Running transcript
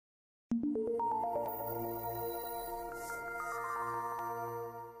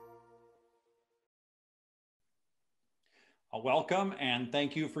Welcome and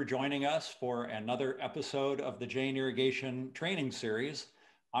thank you for joining us for another episode of the Jane Irrigation Training Series.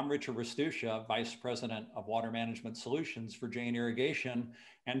 I'm Richard Restuccia, Vice President of Water Management Solutions for Jane Irrigation.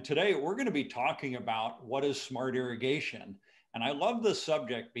 And today we're going to be talking about what is smart irrigation. And I love this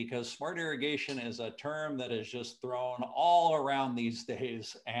subject because smart irrigation is a term that is just thrown all around these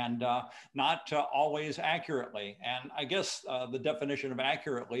days and not always accurately. And I guess the definition of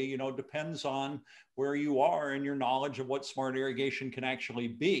accurately, depends on where you are and your knowledge of what smart irrigation can actually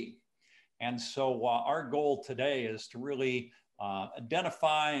be. And so our goal today is to really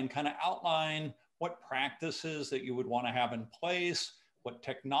identify and kind of outline what practices that you would want to have in place, what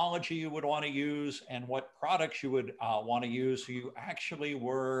technology you would want to use, and what products you would want to use so you actually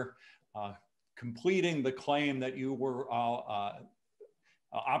were completing the claim that you were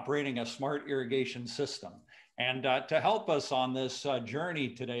operating a smart irrigation system. And to help us on this journey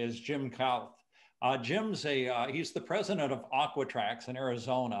today is Jim Kauth. Jim's he's the president of Aquatrax in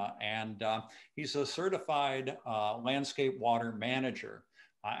Arizona, and he's a certified landscape water manager.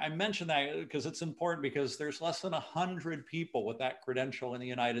 I mention that because it's important because there's less than 100 people with that credential in the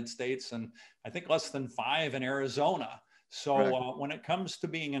United States, and I think less than 5 in Arizona. So when it comes to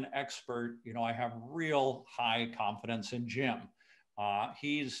being an expert, I have real high confidence in Jim.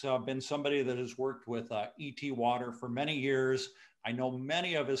 He's been somebody that has worked with ET Water for many years. I know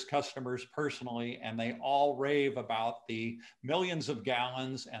many of his customers personally, and they all rave about the millions of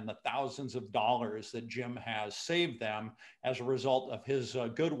gallons and the thousands of dollars that Jim has saved them as a result of his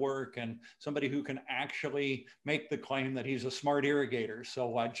good work, and somebody who can actually make the claim that he's a smart irrigator.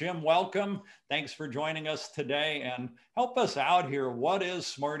 So Jim, welcome. Thanks for joining us today, and help us out here. What is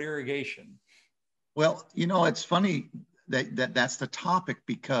smart irrigation? Well, it's funny that's the topic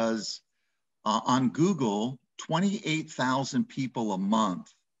because on Google, 28,000 people a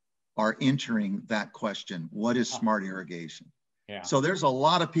month are entering that question. What is smart irrigation? Yeah. So there's a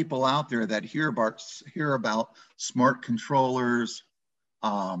lot of people out there that hear about smart controllers,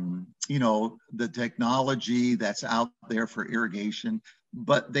 the technology that's out there for irrigation,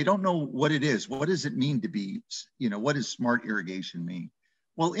 but they don't know what it is. What does it mean to be, what does smart irrigation mean?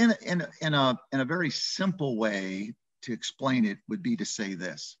 Well, in a very simple way to explain it would be to say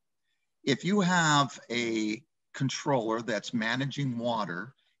this. If you have a controller that's managing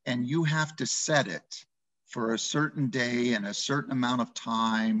water and you have to set it for a certain day and a certain amount of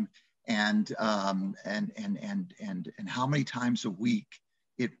time and how many times a week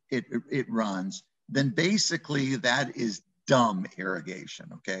it runs, then basically that is dumb irrigation.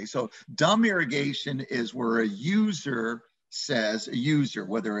 Okay, so dumb irrigation is where a user says,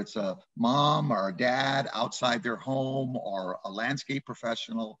 whether it's a mom or a dad outside their home or a landscape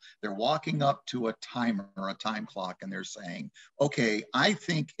professional, they're walking up to a timer or a time clock and they're saying, okay, I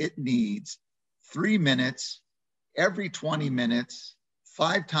think it needs 3 minutes every 20 minutes,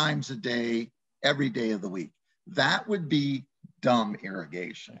 5 times a day, every day of the week. That would be dumb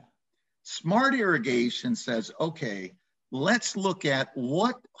irrigation. Smart irrigation says, okay, let's look at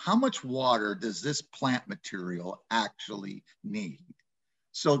how much water does this plant material actually need?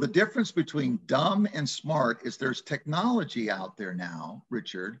 So the difference between dumb and smart is there's technology out there now,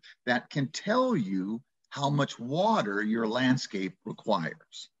 Richard, that can tell you how much water your landscape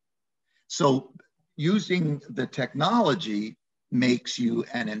requires. So using the technology makes you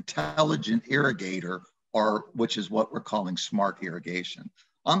an intelligent irrigator, which is what we're calling smart irrigation.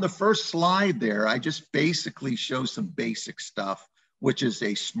 On the first slide there, I just basically show some basic stuff, which is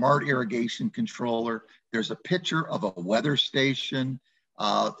a smart irrigation controller. There's a picture of a weather station.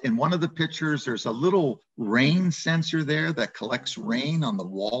 In one of the pictures, there's a little rain sensor there that collects rain on the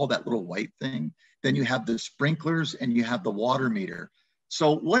wall, that little white thing. Then you have the sprinklers and you have the water meter.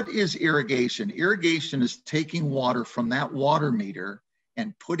 So what is irrigation? Irrigation is taking water from that water meter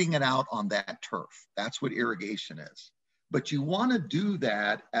and putting it out on that turf. That's what irrigation is. But you want to do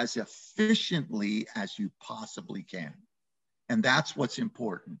that as efficiently as you possibly can. And that's what's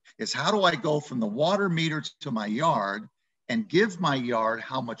important, is how do I go from the water meter to my yard and give my yard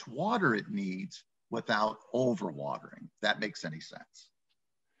how much water it needs without overwatering, if that makes any sense.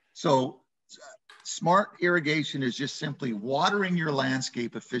 So smart irrigation is just simply watering your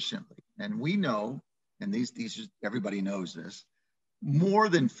landscape efficiently. And we know, and everybody knows this, more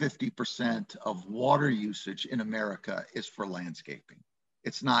than 50% of water usage in America is for landscaping.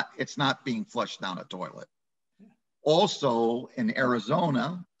 It's not being flushed down a toilet. Also in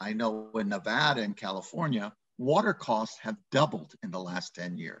Arizona, I know in Nevada and California, water costs have doubled in the last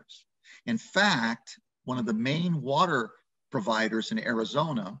 10 years. In fact, one of the main water providers in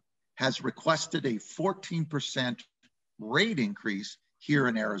Arizona has requested a 14% rate increase here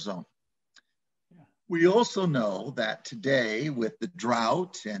in Arizona. We also know that today, with the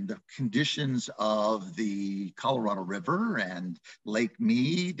drought and the conditions of the Colorado River and Lake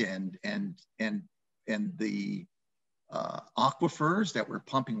Mead and the aquifers that we're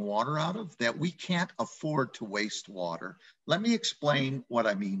pumping water out of, that we can't afford to waste water. Let me explain what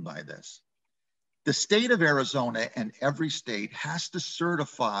I mean by this. The state of Arizona and every state has to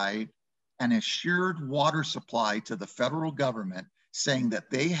certify an assured water supply to the federal government, saying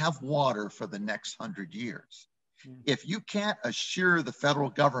that they have water for the next 100 years. If you can't assure the federal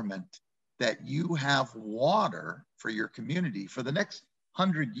government that you have water for your community for the next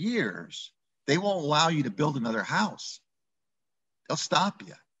 100 years, they won't allow you to build another house. They'll stop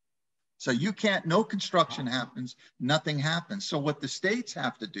you. So you can't, no construction happens, nothing happens. So what the states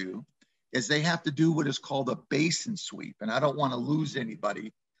have to do is they have to do what is called a basin sweep. And I don't want to lose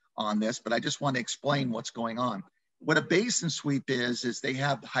anybody on this, but I just want to explain what's going on. What a basin sweep is they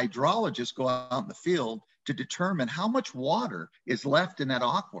have hydrologists go out in the field to determine how much water is left in that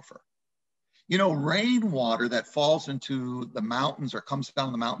aquifer. You know, rainwater that falls into the mountains or comes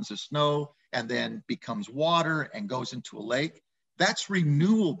down the mountains as snow and then becomes water and goes into a lake, that's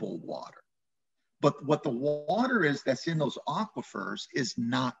renewable water. But what the water is that's in those aquifers is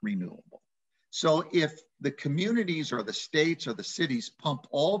not renewable. So if the communities or the states or the cities pump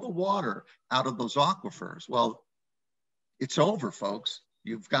all the water out of those aquifers, well, it's over, folks.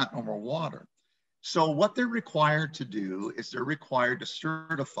 You've got no more water. So what they're required to do is they're required to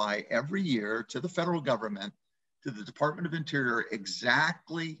certify every year to the federal government, to the Department of Interior,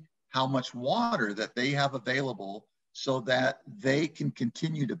 exactly how much water that they have available so that they can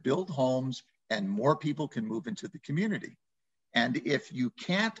continue to build homes and more people can move into the community. And if you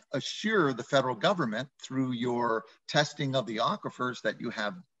can't assure the federal government through your testing of the aquifers that you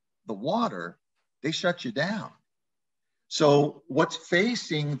have the water, they shut you down. So what's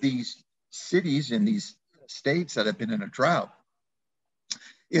facing these cities in these states that have been in a drought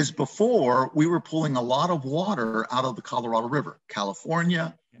is before we were pulling a lot of water out of the Colorado River,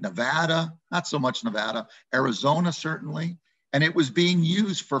 California, Nevada, not so much Nevada, Arizona certainly, and it was being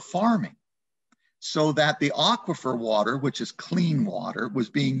used for farming. So that the aquifer water, which is clean water, was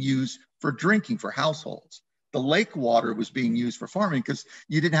being used for drinking for households. The lake water was being used for farming because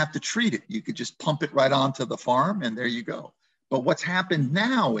you didn't have to treat it. You could just pump it right onto the farm and there you go. But what's happened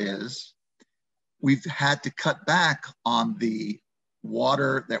now is we've had to cut back on the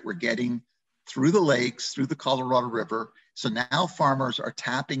water that we're getting through the lakes, through the Colorado River. So now farmers are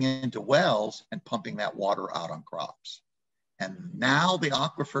tapping into wells and pumping that water out on crops. And now the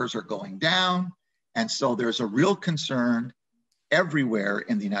aquifers are going down. And so there's a real concern everywhere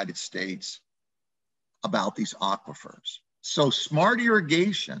in the United States about these aquifers. So smart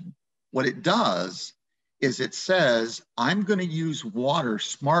irrigation, what it does is it says, I'm going to use water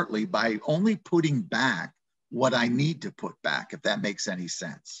smartly by only putting back what I need to put back, if that makes any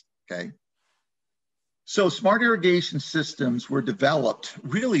sense, okay? So smart irrigation systems were developed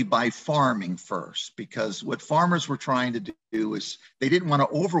really by farming first, because what farmers were trying to do is they didn't want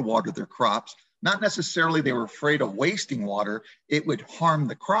to overwater their crops. Not necessarily they were afraid of wasting water. It would harm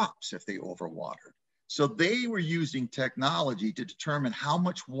the crops if they overwatered. So they were using technology to determine how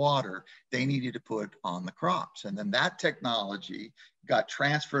much water they needed to put on the crops. And then that technology got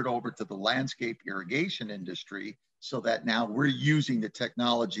transferred over to the landscape irrigation industry so that now we're using the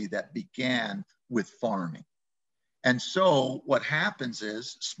technology that began with farming. And so what happens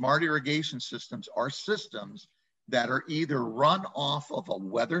is smart irrigation systems are systems that are either run off of a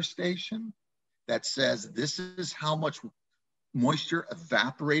weather station that says this is how much moisture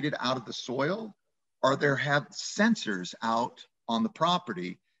evaporated out of the soil, or they have sensors out on the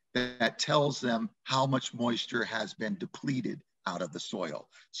property that tells them how much moisture has been depleted out of the soil.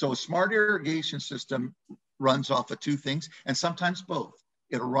 So a smart irrigation system runs off of two things, and sometimes both.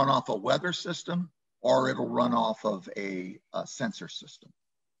 It'll run off a weather system or it'll run off of a sensor system.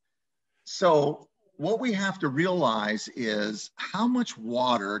 So what we have to realize is how much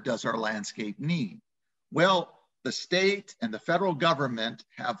water does our landscape need? Well, the state and the federal government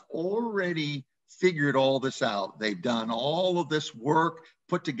have already figured all this out. They've done all of this work,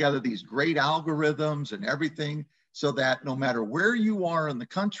 put together these great algorithms and everything so that no matter where you are in the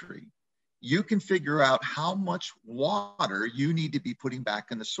country, you can figure out how much water you need to be putting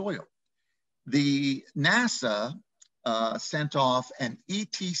back in the soil. The NASA sent off an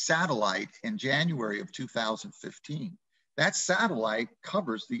ET satellite in January of 2015. That satellite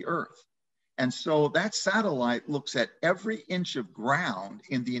covers the Earth. And so that satellite looks at every inch of ground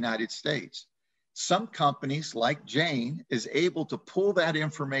in the United States. some companies like Jane is able to pull that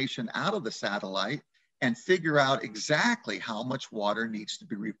information out of the satellite and figure out exactly how much water needs to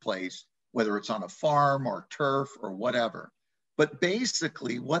be replaced, whether it's on a farm or turf or whatever. But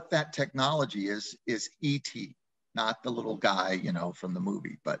basically what that technology is ET, not the little guy, you know, from the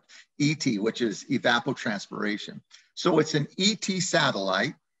movie, but ET, which is evapotranspiration. So it's an ET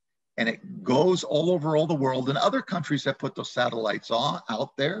satellite, and it goes all over all the world. And other countries have put those satellites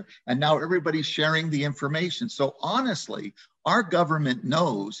out there, and now everybody's sharing the information. So honestly, our government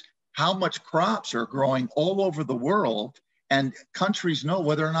knows how much crops are growing all over the world, and countries know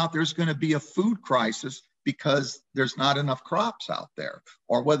whether or not there's going to be a food crisis because there's not enough crops out there,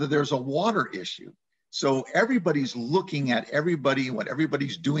 or whether there's a water issue. So everybody's looking at what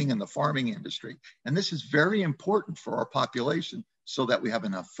everybody's doing in the farming industry. And this is very important for our population so that we have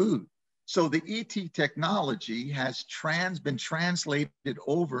enough food. So the ET technology has been translated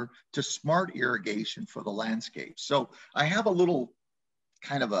over to smart irrigation for the landscape. So I have a little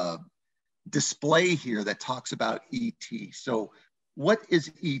kind of a display here that talks about ET. So what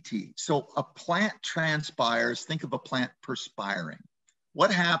is ET? So a plant transpires, think of a plant perspiring.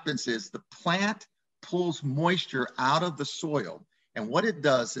 What happens is the plant pulls moisture out of the soil. And what it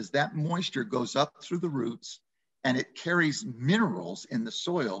does is that moisture goes up through the roots and it carries minerals in the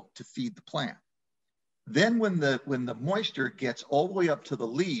soil to feed the plant. Then when the moisture gets all the way up to the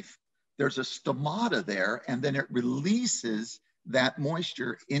leaf, there's a stomata there, and then it releases that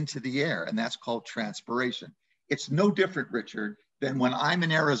moisture into the air, and that's called transpiration. It's no different, Richard, than when I'm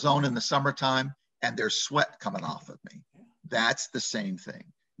in Arizona in the summertime and there's sweat coming off of me. That's the same thing.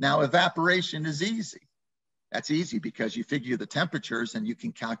 Now, evaporation is easy. That's easy because you figure the temperatures and you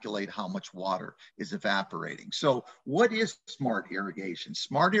can calculate how much water is evaporating. So what is smart irrigation?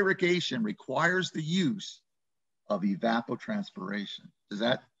 Smart irrigation requires the use of evapotranspiration.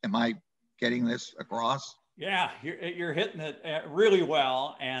 Am I getting this across? Yeah, you're hitting it really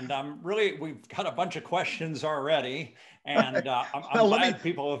well. And we've got a bunch of questions already. And I'm glad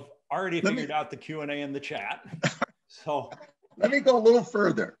people have already figured out the Q&A in the chat. So let me go a little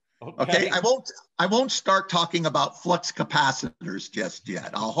further. Okay. I won't start talking about flux capacitors just yet.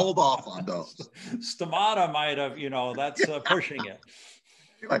 I'll hold off on those. Stomata might have, that's pushing it.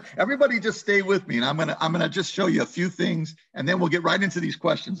 Everybody just stay with me, and I'm gonna just show you a few things, and then we'll get right into these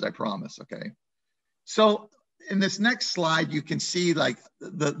questions, I promise, okay? So in this next slide, you can see like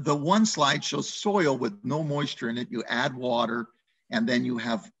the one slide shows soil with no moisture in it. You add water, and then you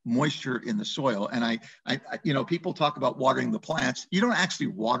have moisture in the soil. And I people talk about watering the plants. You don't actually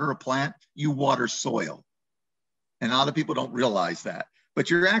water a plant, you water soil. And a lot of people don't realize that. But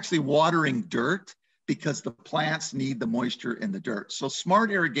you're actually watering dirt because the plants need the moisture in the dirt. So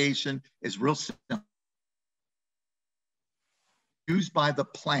smart irrigation is real simple. Used by the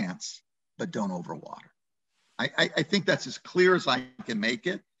plants, but don't overwater. I think that's as clear as I can make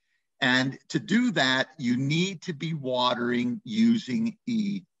it. And to do that, you need to be watering using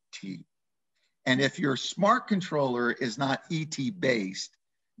ET. And if your smart controller is not ET based,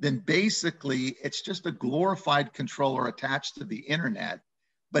 then basically it's just a glorified controller attached to the internet,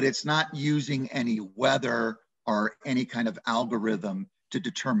 but it's not using any weather or any kind of algorithm to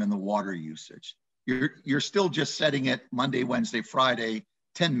determine the water usage. You're still just setting it Monday, Wednesday, Friday,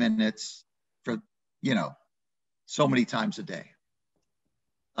 10 minutes for, so many times a day.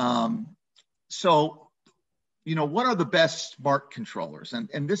 What are the best smart controllers?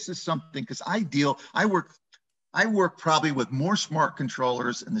 And this is something, because I work probably with more smart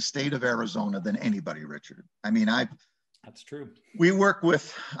controllers in the state of Arizona than anybody, Richard. That's true. We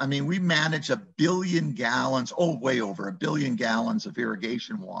manage 1 billion gallons, way over 1 billion gallons of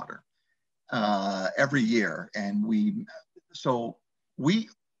irrigation water every year. And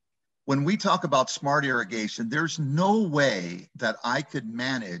when we talk about smart irrigation, there's no way that I could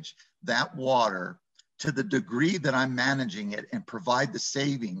manage that water to the degree that I'm managing it and provide the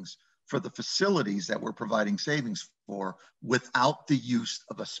savings for the facilities that we're providing savings for without the use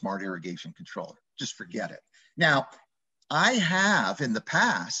of a smart irrigation controller. Just forget it. Now, I have in the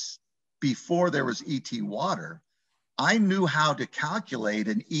past, before there was ET Water, I knew how to calculate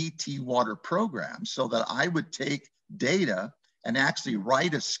an ET Water program so that I would take data and actually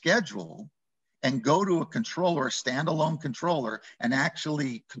write a schedule and go to a controller, a standalone controller, and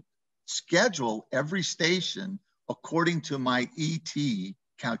actually schedule every station according to my ET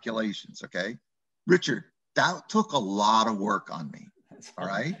calculations, okay? Richard, that took a lot of work on me, all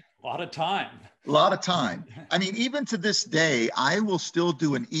right? A lot of time. A lot of time. Even to this day, I will still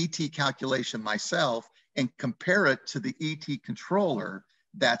do an ET calculation myself and compare it to the ET controller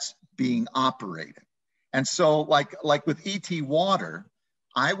that's being operated. And so like with ET Water,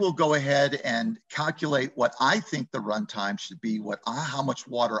 I will go ahead and calculate what I think the runtime should be, how much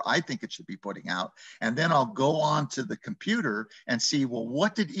water I think it should be putting out. And then I'll go on to the computer and see, well,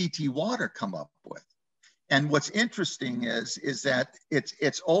 what did ET Water come up with? And what's interesting is that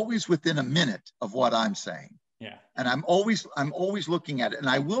it's always within a minute of what I'm saying. Yeah. And I'm always looking at it. And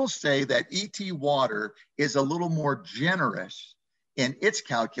I will say that ET Water is a little more generous in its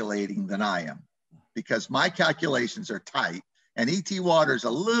calculating than I am, because my calculations are tight, and ET Water is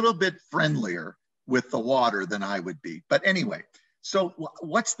a little bit friendlier with the water than I would be. But anyway, so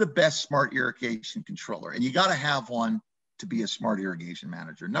what's the best smart irrigation controller? And you got to have one to be a smart irrigation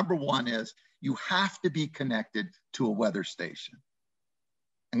manager. Number one is you have to be connected to a weather station.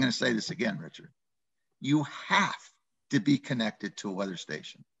 I'm going to say this again, Richard. You have to be connected to a weather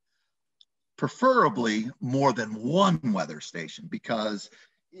station, preferably more than one weather station, because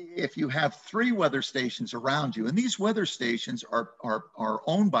if you have 3 weather stations around you, and these weather stations are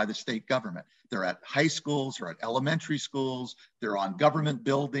owned by the state government. They're at high schools or at elementary schools, they're on government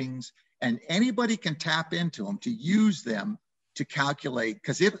buildings, and anybody can tap into them to use them to calculate,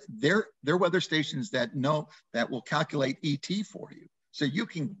 because if they're weather stations that will calculate ET for you. So you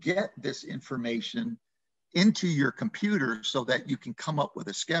can get this information into your computer so that you can come up with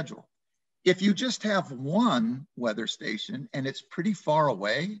a schedule. If you just have one weather station and it's pretty far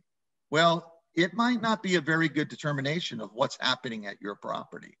away, well, it might not be a very good determination of what's happening at your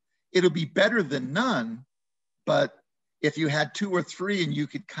property. It'll be better than none, but if you had 2 or 3 and you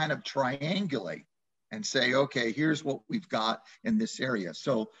could kind of triangulate and say, okay, here's what we've got in this area.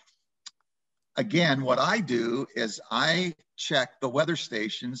 So again, what I do is I check the weather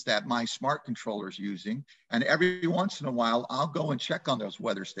stations that my smart controller is using, and every once in a while, I'll go and check on those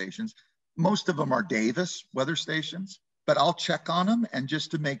weather stations. Most of them are Davis weather stations, but I'll check on them, and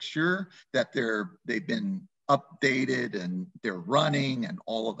just to make sure that they've been updated and they're running and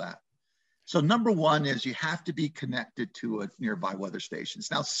all of that. So number one is you have to be connected to a nearby weather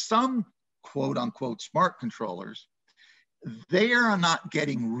stations. Now, some quote unquote smart controllers, they are not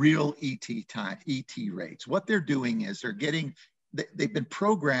getting real ET rates. What they're doing is they've been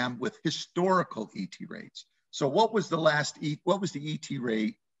programmed with historical ET rates. So what was the ET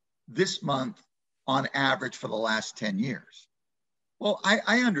rate this month on average for the last 10 years? Well,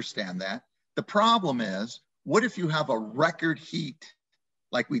 I understand that. The problem is, what if you have a record heat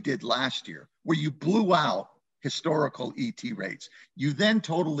like we did last year, where you blew out historical ET rates? You then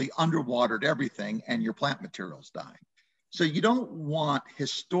totally underwatered everything and your plant materials dying. So you don't want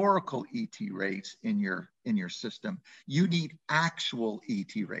historical ET rates in your system. You need actual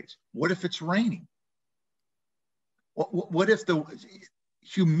ET rates. What if it's raining? What if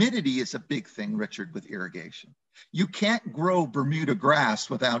humidity is a big thing, Richard, with irrigation? You can't grow Bermuda grass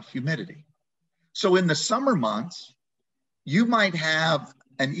without humidity. So in the summer months, you might have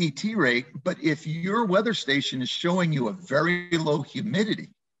an ET rate, but if your weather station is showing you a very low humidity,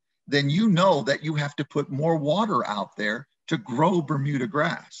 then you know that you have to put more water out there to grow Bermuda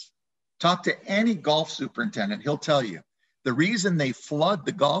grass. Talk to any golf superintendent, he'll tell you, the reason they flood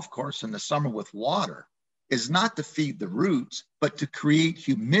the golf course in the summer with water is not to feed the roots, but to create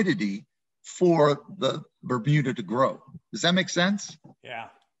humidity for the Bermuda to grow. Does that make sense? Yeah,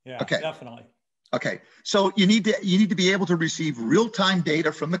 okay. Definitely. Okay, so you need to be able to receive real-time data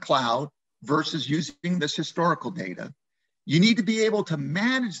from the cloud versus using this historical data. You need to be able to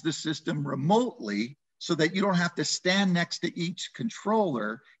manage the system remotely so that you don't have to stand next to each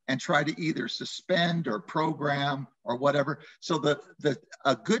controller and try to either suspend or program or whatever. So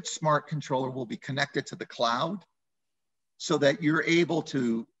a good smart controller will be connected to the cloud so that you're able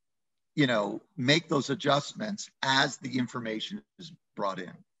to, make those adjustments as the information is brought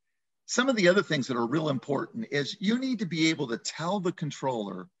in. Some of the other things that are real important is you need to be able to tell the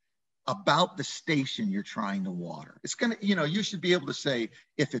controller about the station you're trying to water. It's gonna, you should be able to say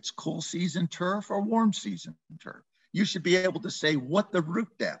if it's cool season turf or warm season turf. You should be able to say what the root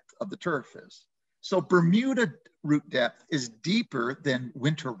depth of the turf is. So Bermuda root depth is deeper than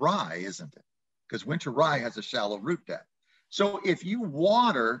winter rye, isn't it? Because winter rye has a shallow root depth. So if you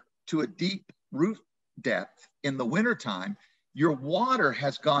water to a deep root depth in the wintertime, your water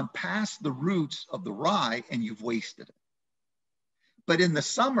has gone past the roots of the rye and you've wasted it. But in the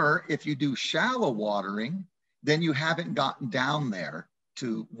summer, if you do shallow watering, then you haven't gotten down there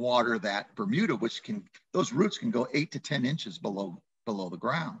to water that Bermuda, those roots can go 8 to 10 inches below the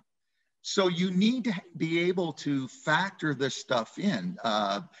ground. So you need to be able to factor this stuff in,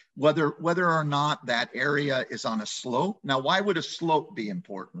 whether or not that area is on a slope. Now, why would a slope be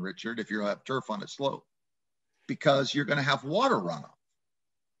important, Richard, if you have turf on a slope? Because you're going to have water runoff.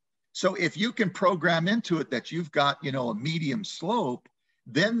 So if you can program into it that you've got, a medium slope,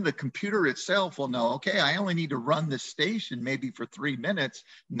 then the computer itself will know, okay, I only need to run this station maybe for 3 minutes,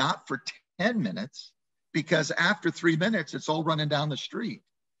 not for 10 minutes, because after 3 minutes, it's all running down the street.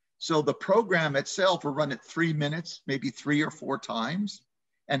 So the program itself will run it 3 minutes, maybe 3 or 4 times,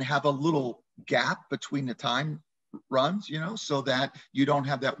 and have a little gap between the time runs, you know, so that you don't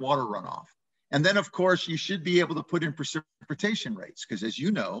have that water runoff. And then, of course, you should be able to put in precipitation rates, because as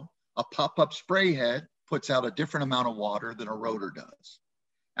you know, a pop-up spray head puts out a different amount of water than a rotor does.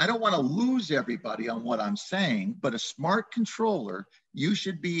 I don't want to lose everybody on what I'm saying, but a smart controller, you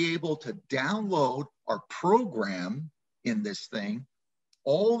should be able to download or program in this thing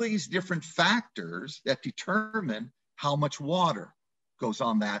all these different factors that determine how much water goes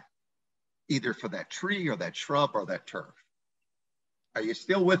on that, either for that tree or that shrub or that turf. Are you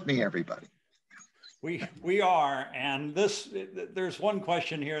still with me, everybody? We are, and there's one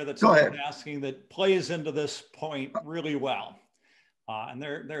question here that's asking that plays into this point really well. And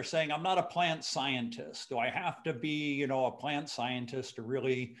they're saying, I'm not a plant scientist. Do I have to be, you know, a plant scientist to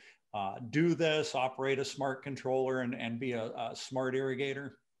really do this, operate a smart controller and be a smart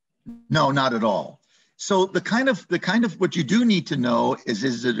irrigator? No, not at all. So the kind of what you do need to know is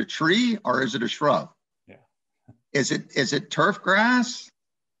it a tree or is it a shrub? Yeah. Is it turf grass?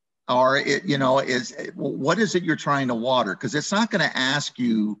 Or it, you know, what is it you're trying to water? Because it's not going to ask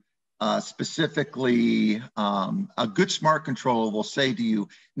you specifically. A good smart controller will say to you,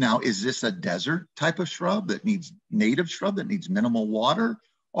 now, is this a desert type of shrub that needs native shrub that needs minimal water?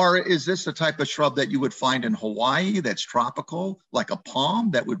 Or is this a type of shrub that you would find in Hawaii that's tropical, like a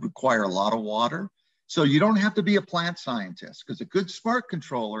palm that would require a lot of water? So you don't have to be a plant scientist, because a good smart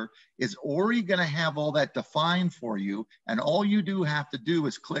controller is already going to have all that defined for you. And all you do have to do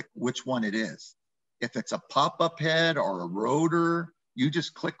is click which one it is. If it's a pop-up head or a rotor, you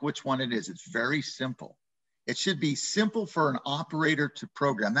just click which one it is. It's very simple. It should be simple for an operator to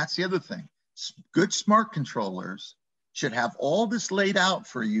program. That's the other thing. Good smart controllers should have all this laid out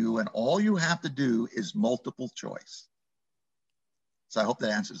for you, and all you have to do is multiple choice. So I hope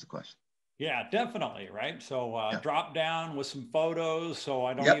that answers the question. Yeah, definitely, right? So drop down with some photos, so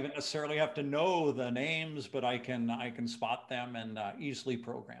I don't even necessarily have to know the names, but I can spot them and easily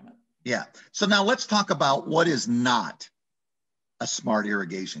program it. Yeah. So now let's talk about what is not a smart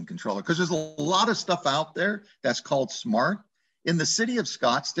irrigation controller, because there's a lot of stuff out there that's called smart. In the city of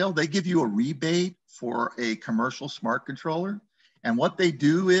Scottsdale, they give you a rebate for a commercial smart controller. And what they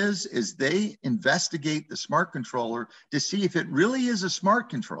do is they investigate the smart controller to see if it really is a smart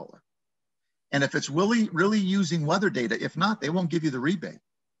controller. And if it's really using weather data. If not, they won't give you the rebate.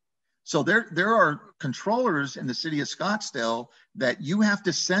 So there are controllers in the city of Scottsdale that you have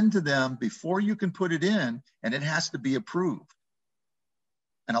to send to them before you can put it in, and it has to be approved.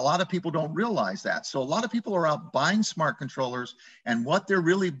 And a lot of people don't realize that. So a lot of people are out buying smart controllers, and what they're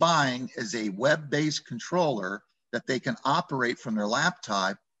really buying is a web-based controller that they can operate from their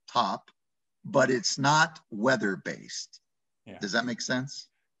laptop, but it's not weather-based. Yeah. Does that make sense?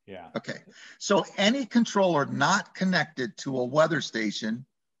 Yeah. Okay. So any controller not connected to a weather station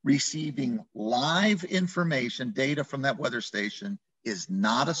receiving live information, data from that weather station, is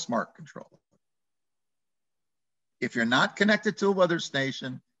not a smart controller. If you're not connected to a weather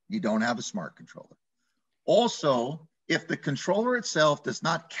station, you don't have a smart controller. Also, if the controller itself does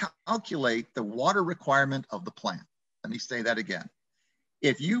not calculate the water requirement of the plant. Let me say that again.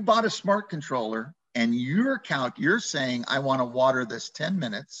 If you bought a smart controller and you're saying, I want to water this 10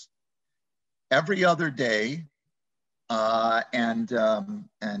 minutes every other day, and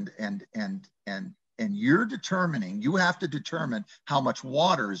you're determining, you have to determine how much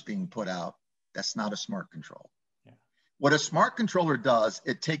water is being put out, that's not a smart controller. Yeah. What a smart controller does,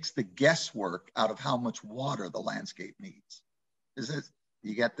 it takes the guesswork out of how much water the landscape needs.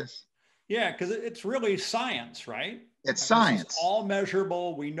 You get this? Yeah, because it's really science, right? It's science. It's all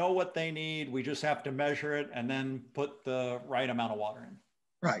measurable. We know what they need. We just have to measure it and then put the right amount of water in.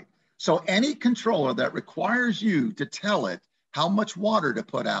 Right. So any controller that requires you to tell it how much water to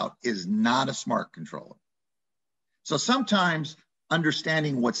put out is not a smart controller. So sometimes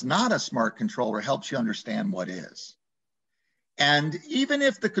understanding what's not a smart controller helps you understand what is. And even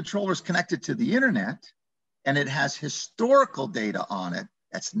if the controller is connected to the internet and it has historical data on it,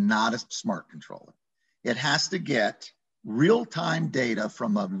 that's not a smart controller. It has to get real-time data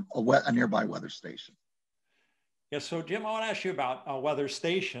from a nearby weather station. Yeah, so Jim, I want to ask you about weather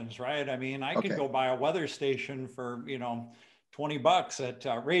stations, right? I mean, I could go buy a weather station for, $20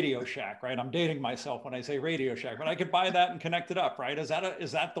 at Radio Shack, right? I'm dating myself when I say Radio Shack, but I could buy that and connect it up, right? Is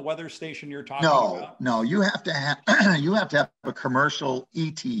that the weather station you're talking about? No, you have to have a commercial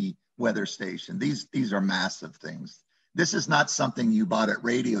ET weather station. These are massive things. This is not something you bought at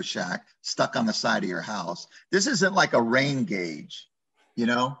Radio Shack, stuck on the side of your house. This isn't like a rain gauge, you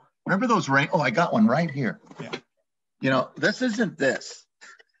know? Remember those rain? Oh, I got one right here. Yeah. You know, this isn't this.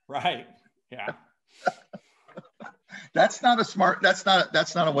 Right. Yeah. That's not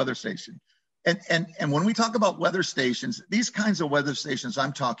a weather station. And when we talk about weather stations, these kinds of weather stations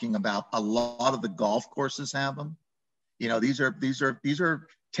I'm talking about, a lot of the golf courses have them. You know, these are $10,000,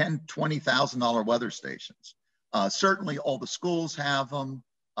 $20,000 weather stations. Certainly all the schools have them.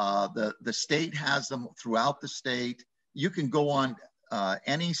 The state has them throughout the state. You can go on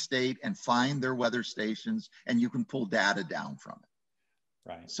any state and find their weather stations, and you can pull data down from it.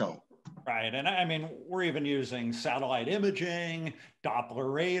 Right. So. Right. And I mean, we're even using satellite imaging,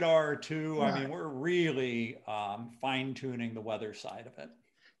 Doppler radar too. Right. I mean, we're really fine tuning the weather side of it.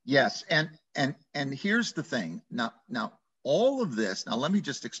 Yes. And here's the thing. Now, all of this, now let me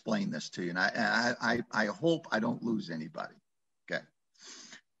just explain this to you. And I hope I don't lose anybody. Okay.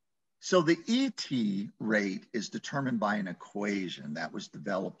 So the ET rate is determined by an equation that was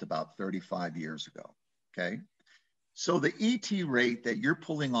developed about 35 years ago. Okay. So the ET rate that you're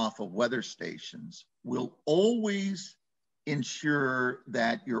pulling off of weather stations will always ensure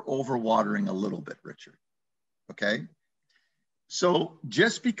that you're overwatering a little bit, Richard. Okay. So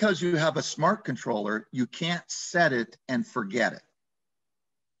just because you have a smart controller, you can't set it and forget it.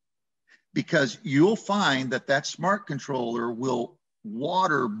 Because you'll find that that smart controller will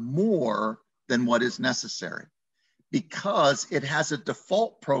water more than what is necessary because it has a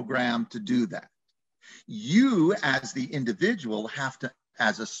default program to do that. You as the individual have to,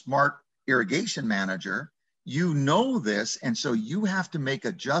 as a smart irrigation manager, you know this, and so you have to make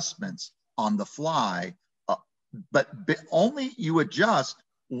adjustments on the fly, but only you adjust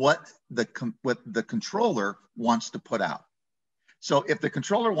what the controller wants to put out. So if the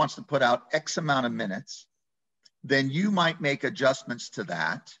controller wants to put out X amount of minutes, then you might make adjustments to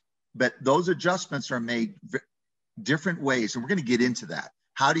that, but those adjustments are made different ways, and we're going to get into that.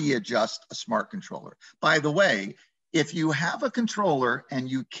 How do you adjust a smart controller? By the way, if you have a controller and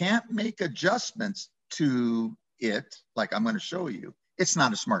you can't make adjustments to it, like I'm going to show you, it's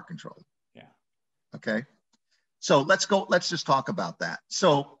not a smart controller. Yeah. Okay. So let's just talk about that.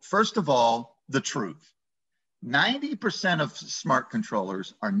 So first of all, the truth. 90% of smart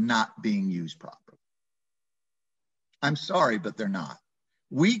controllers are not being used properly. I'm sorry, but they're not.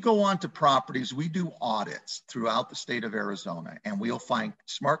 We go onto properties, we do audits throughout the state of Arizona, and we'll find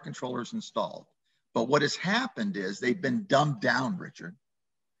smart controllers installed. But what has happened is they've been dumbed down, Richard.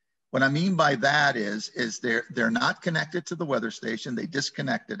 What I mean by that is they're not connected to the weather station. They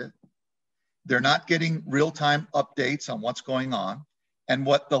disconnected it. They're not getting real-time updates on what's going on. And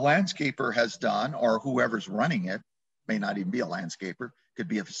what the landscaper has done, or whoever's running it, may not even be a landscaper, could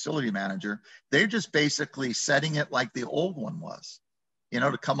be a facility manager, they're just basically setting it like the old one was. You know,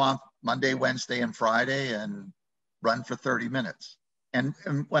 to come on Monday, Wednesday, and Friday and run for 30 minutes. And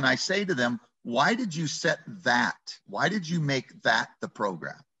when I say to them, why did you set that? Why did you make that the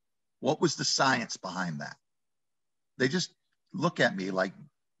program? What was the science behind that? They just look at me like,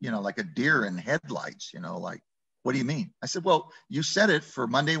 you know, like a deer in headlights, you know, like, what do you mean? I said, well, you set it for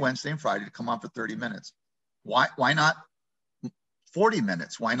Monday, Wednesday, and Friday to come on for 30 minutes. Why not 40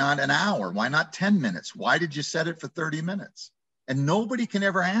 minutes? Why not an hour? Why not 10 minutes? Why did you set it for 30 minutes? And nobody can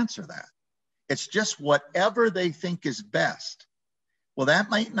ever answer that. It's just whatever they think is best. Well,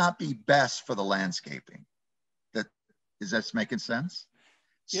 that might not be best for the landscaping. Is that making sense?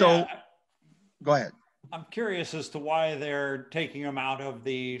 So yeah, go ahead. I'm curious as to why they're taking them out of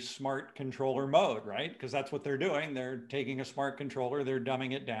the smart controller mode, right? Because that's what they're doing. They're taking a smart controller, they're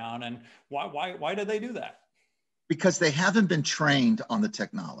dumbing it down. And why do they do that? Because they haven't been trained on the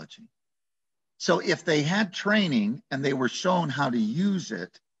technology. So if they had training and they were shown how to use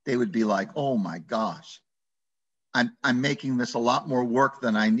it, they would be like, oh my gosh, I'm making this a lot more work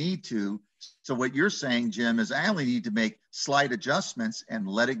than I need to. So what you're saying, Jim, is I only need to make slight adjustments and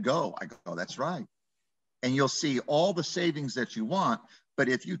let it go. I go, that's right. And you'll see all the savings that you want. But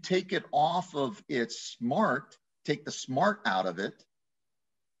if you take it off of its smart, take the smart out of it,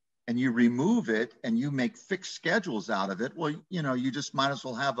 and you remove it and you make fixed schedules out of it, well, you know, you just might as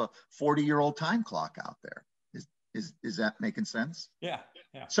well have a 40-year-old time clock out there. Is that making sense? Yeah.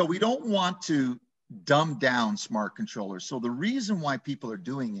 Yeah. So we don't want to dumb down smart controllers. So the reason why people are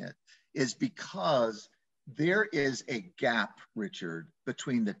doing it is because there is a gap, Richard,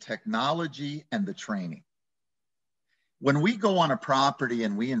 between the technology and the training. When we go on a property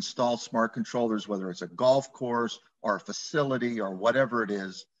and we install smart controllers, whether it's a golf course or a facility or whatever it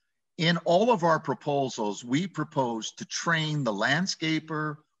is, in all of our proposals, we propose to train the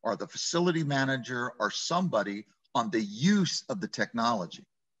landscaper or the facility manager or somebody on the use of the technology.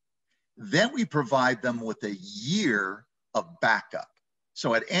 Then we provide them with a year of backup.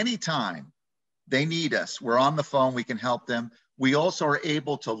 So at any time they need us, we're on the phone, we can help them. We also are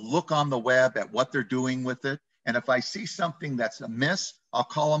able to look on the web at what they're doing with it. And if I see something that's amiss, I'll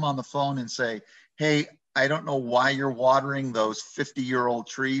call them on the phone and say, hey, I don't know why you're watering those 50-year-old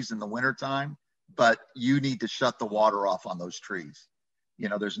trees in the wintertime, but you need to shut the water off on those trees. You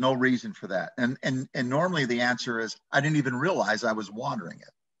know, there's no reason for that. And normally the answer is, I didn't even realize I was watering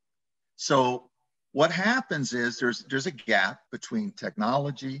it. So what happens is there's a gap between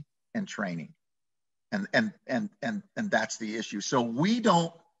technology and training. And that's the issue. So we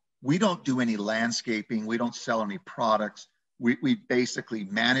don't do any landscaping. We don't sell any products. We basically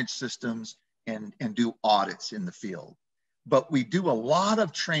manage systems and do audits in the field. But we do a lot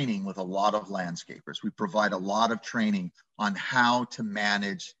of training with a lot of landscapers. We provide a lot of training on how to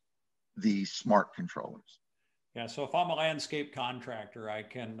manage the smart controllers. Yeah, so if I'm a landscape contractor, I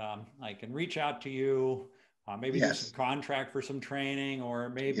can reach out to you, maybe do some contract for some training, or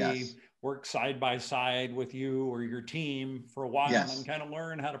maybe work side by side with you or your team for a while and kind of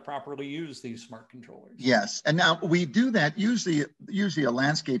learn how to properly use these smart controllers. Yes, and now we do that. Usually a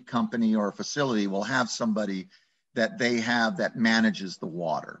landscape company or a facility will have somebody that they have that manages the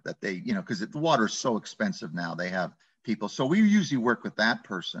water, that they, you know, because the water is so expensive now, they have people. So we usually work with that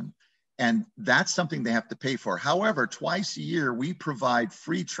person, and that's something they have to pay for. However, twice a year, we provide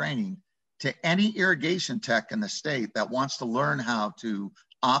free training to any irrigation tech in the state that wants to learn how to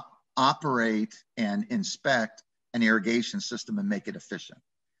operate and inspect an irrigation system and make it efficient.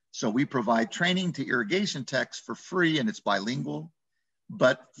 So we provide training to irrigation techs for free, and it's bilingual.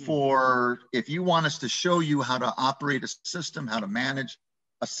 But if you want us to show you how to operate a system, how to manage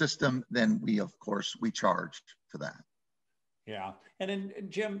a system, then we charge for that. Yeah. And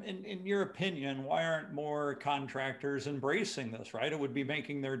Jim, in your opinion, why aren't more contractors embracing this, right? It would be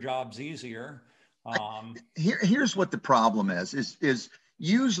making their jobs easier. Here's what the problem is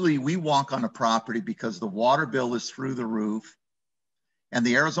usually we walk on a property because the water bill is through the roof, and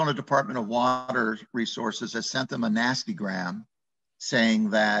the Arizona Department of Water Resources has sent them a nastygram saying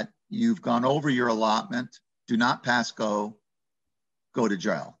that you've gone over your allotment, do not pass go to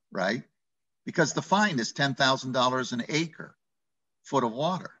jail, right? Because the fine is $10,000 an acre foot of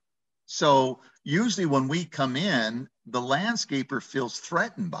water. So usually when we come in, the landscaper feels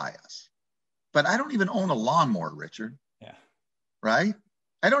threatened by us. But I don't even own a lawnmower, Richard. Yeah. Right?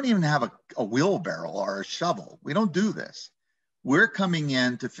 I don't even have a wheelbarrow or a shovel. We don't do this. We're coming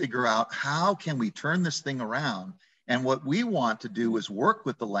in to figure out how can we turn this thing around. And what we want to do is work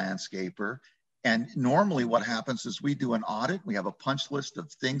with the landscaper. And normally what happens is we do an audit. We have a punch list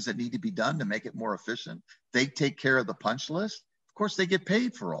of things that need to be done to make it more efficient. They take care of the punch list. Of course, they get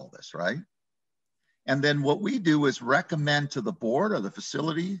paid for all this, right? And then what we do is recommend to the board or the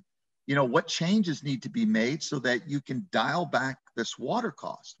facility, you know, what changes need to be made so that you can dial back this water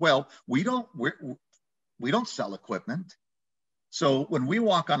cost. Well, we don't sell equipment. So when we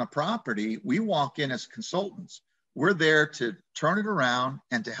walk on a property, we walk in as consultants. We're there to turn it around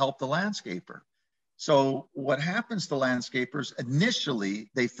and to help the landscaper. So what happens to landscapers, initially,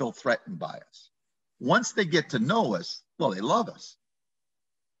 they feel threatened by us. Once they get to know us, well, they love us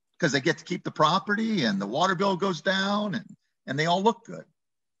because they get to keep the property and the water bill goes down and they all look good.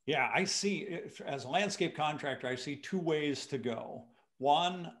 Yeah, I see, as a landscape contractor, I see two ways to go.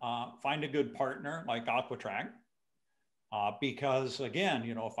 One, find a good partner like Aqua-Track. Because again,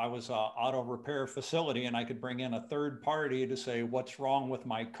 you know, if I was an auto repair facility and I could bring in a third party to say what's wrong with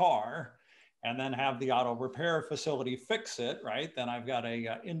my car and then have the auto repair facility fix it, right? Then I've got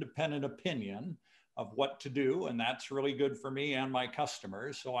a independent opinion of what to do. And that's really good for me and my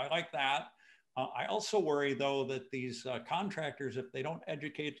customers. So I like that. I also worry though that these contractors, if they don't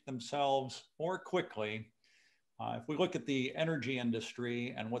educate themselves more quickly, if we look at the energy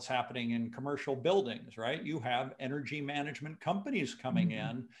industry and what's happening in commercial buildings, right? You have energy management companies coming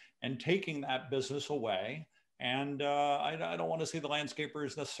in and taking that business away. And I don't want to see the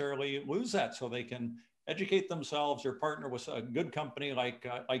landscapers necessarily lose that, so they can educate themselves or partner with a good company like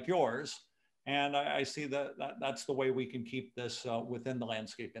yours. And I see that's the way we can keep this within the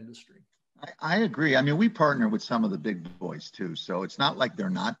landscape industry. I agree. I mean, we partner with some of the big boys too. So it's not like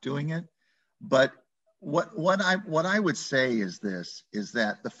they're not doing it, but what I would say is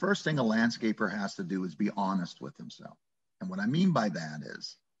that the first thing a landscaper has to do is be honest with himself. And what I mean by that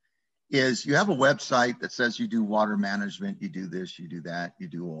is you have a website that says you do water management, you do this, you do that, you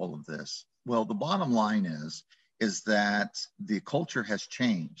do all of this. Well, the bottom line is that the culture has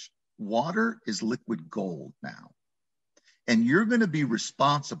changed. Water is liquid gold now. And you're going to be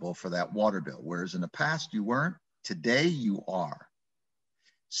responsible for that water bill, whereas in the past you weren't. Today you are.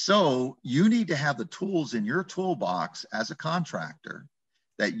 So you need to have the tools in your toolbox as a contractor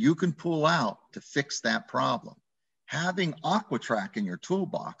that you can pull out to fix that problem. Having Aqua-Track in your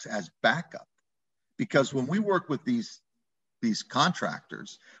toolbox as backup, because when we work with these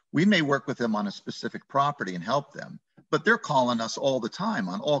contractors, we may work with them on a specific property and help them, but they're calling us all the time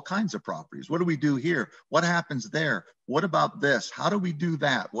on all kinds of properties. What do we do here? What happens there? What about this? How do we do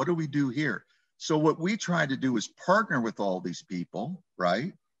that? What do we do here? So what we try to do is partner with all these people,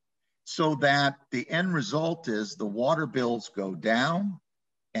 right? So that the end result is the water bills go down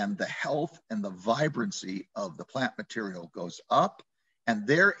and the health and the vibrancy of the plant material goes up. And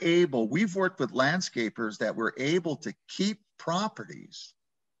they're able, we've worked with landscapers that were able to keep properties,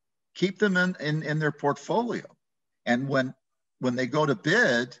 keep them in their portfolio. And when they go to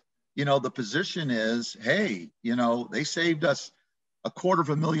bid, you know, the position is, hey, you know, they saved us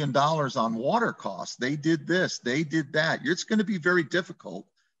 $250,000 on water costs. They did this, they did that. It's going to be very difficult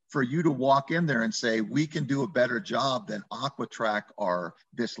for you to walk in there and say, we can do a better job than Aqua-Track or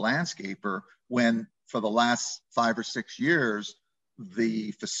this landscaper, when for the last 5 or 6 years,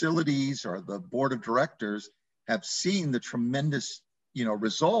 the facilities or the board of directors have seen the tremendous, you know,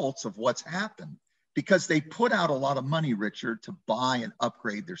 results of what's happened, because they put out a lot of money, Richard, to buy and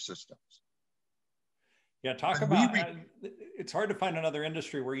upgrade their systems. Yeah, talk about, it's hard to find another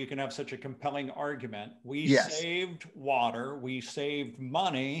industry where you can have such a compelling argument. We saved water, we saved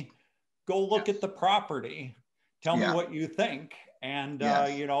money, go look at the property, tell me what you think. And,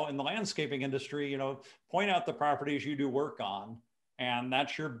 you know, in the landscaping industry, you know, point out the properties you do work on, and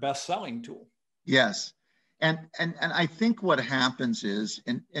that's your best selling tool. Yes. And I think what happens is,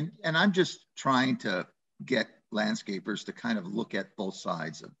 and I'm just trying to get landscapers to kind of look at both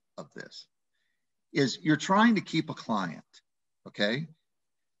sides of this, is you're trying to keep a client, okay?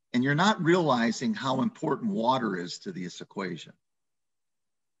 And you're not realizing how important water is to this equation.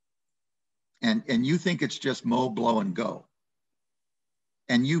 And you think it's just mow, blow, and go.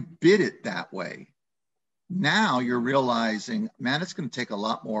 And you bid it that way. Now you're realizing, man, it's going to take a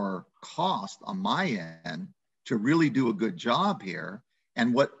lot more cost on my end to really do a good job here.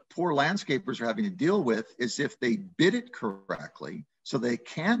 And what poor landscapers are having to deal with is, if they bid it correctly, so they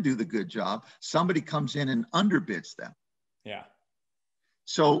can do the good job, somebody comes in and underbids them. Yeah.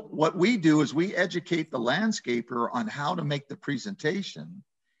 So what we do is we educate the landscaper on how to make the presentation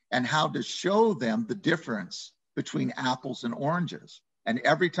and how to show them the difference between apples and oranges. And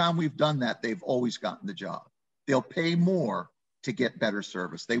every time we've done that, they've always gotten the job. They'll pay more to get better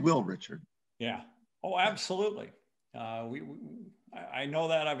service. They will, Richard. Yeah. Oh, absolutely. I know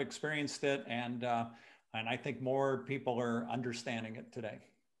that, I've experienced it, and I think more people are understanding it today.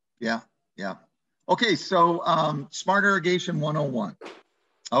 Yeah, yeah. Okay, so Smart Irrigation 101.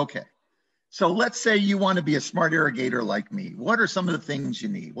 Okay, so let's say you want to be a smart irrigator like me. What are some of the things you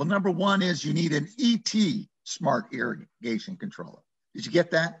need? Well, number one is you need an ET smart irrigation controller. Did you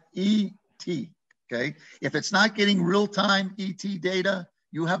get that? ET, okay? If it's not getting real-time ET data,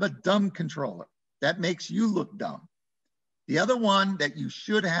 you have a dumb controller. That makes you look dumb. The other one that you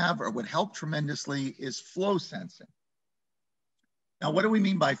should have, or would help tremendously, is flow sensing. Now, what do we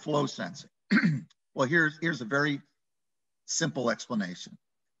mean by flow sensing? Well, here's a very simple explanation.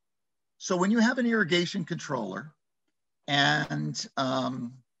 So when you have an irrigation controller and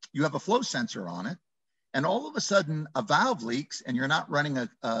you have a flow sensor on it, and all of a sudden a valve leaks and you're not running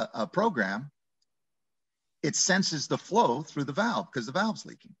a program, it senses the flow through the valve because the valve's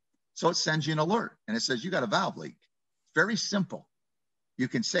leaking. So it sends you an alert and it says you got a valve leak. Very simple. You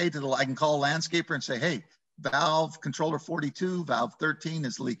can say to I can call a landscaper and say, hey, valve controller 42, valve 13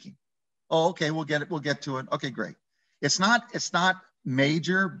 is leaking. Oh, okay, we'll get to it. Okay, great. It's not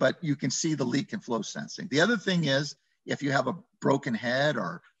major, but you can see the leak in flow sensing. The other thing is, if you have a broken head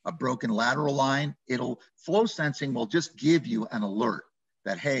or a broken lateral line, flow sensing will just give you an alert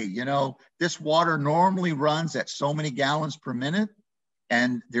that, hey, you know, this water normally runs at so many gallons per minute,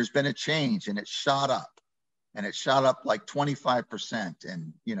 and there's been a change and it shot up. And it shot up like 25%.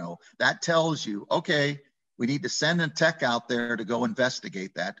 And, you know, that tells you, okay, we need to send a tech out there to go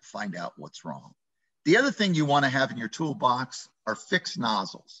investigate that to find out what's wrong. The other thing you want to have in your toolbox are fixed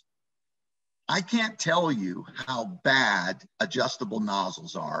nozzles. I can't tell you how bad adjustable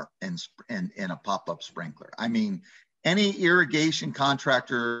nozzles are in a pop-up sprinkler. I mean, any irrigation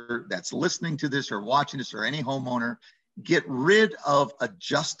contractor that's listening to this or watching this, or any homeowner, get rid of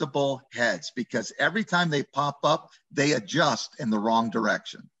adjustable heads, because every time they pop up, they adjust in the wrong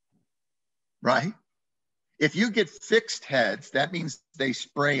direction, right? If you get fixed heads, that means they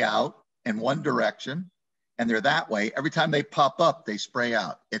spray out in one direction and they're that way. Every time they pop up, they spray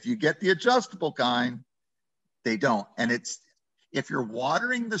out. If you get the adjustable kind, They don't. And if you're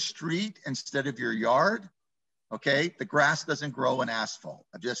watering the street instead of your yard, okay, the grass doesn't grow in asphalt.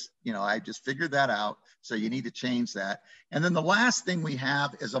 I just figured that out. So you need to change that. And then the last thing we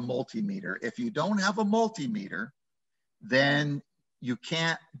have is a multimeter. If you don't have a multimeter, then you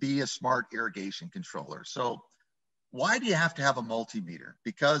can't be a smart irrigation controller. So why do you have to have a multimeter?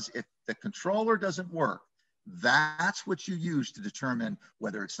 Because if the controller doesn't work, that's what you use to determine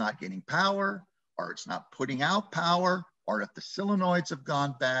whether it's not getting power or it's not putting out power, or if the solenoids have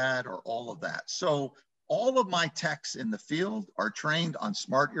gone bad, or all of that. So all of my techs in the field are trained on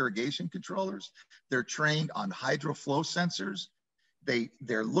smart irrigation controllers. They're trained on hydro flow sensors.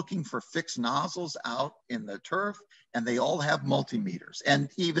 They're looking for fixed nozzles out in the turf, and they all have multimeters and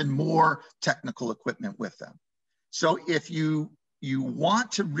even more technical equipment with them. So if you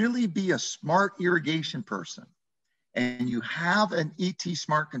want to really be a smart irrigation person, and you have an ET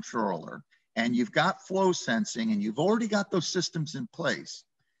smart controller, and you've got flow sensing, and you've already got those systems in place,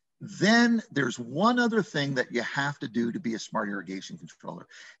 then there's one other thing that you have to do to be a smart irrigation controller,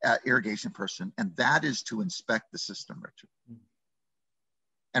 irrigation person, and that is to inspect the system, Richard.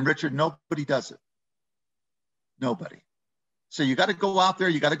 And Richard, nobody does it. Nobody. So you got to go out there,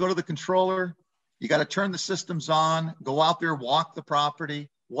 you got to go to the controller, you got to turn the systems on, go out there, walk the property,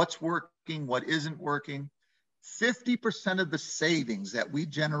 what's working, what isn't working. 50% of the savings that we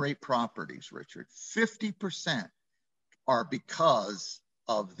generate properties, Richard, 50% are because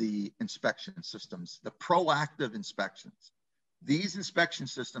of the inspection systems, the proactive inspections. These inspection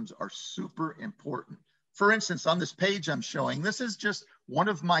systems are super important. For instance, on this page I'm showing, this is just one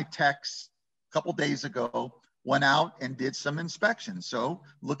of my techs a couple days ago, went out and did some inspections. So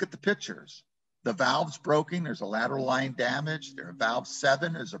look at the pictures. The valve's broken, there's a lateral line damage. There are valve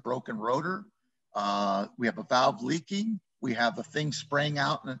 7, there's a broken rotor. We have a valve leaking. We have a thing spraying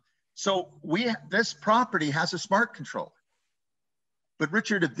out. So this property has a smart controller. But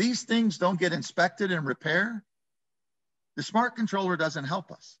Richard, if these things don't get inspected and repaired, the smart controller doesn't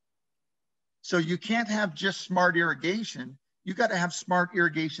help us. So you can't have just smart irrigation. You got to have smart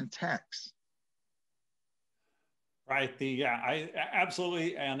irrigation techs. Right. I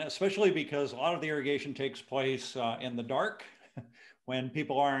absolutely, and especially because a lot of the irrigation takes place in the dark when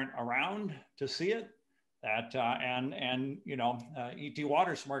people aren't around to see it. ET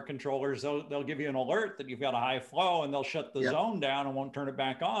Water smart controllers, they'll give you an alert that you've got a high flow, and they'll shut the zone down and won't turn it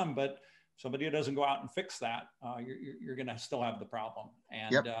back on. But somebody who doesn't go out and fix that, you're going to still have the problem.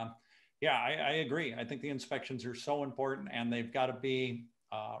 And I agree. I think the inspections are so important, and they've got to be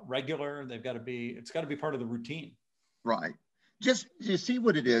regular. It's got to be part of the routine. Right. Just, you see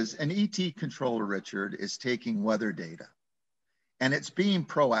what it is. An ET controller, Richard, is taking weather data, and it's being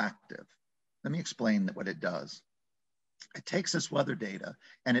proactive. Let me explain what it does. It takes this weather data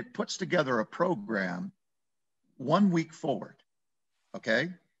and it puts together a program 1 week forward,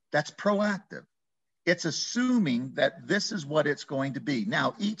 okay? That's proactive. It's assuming that this is what it's going to be.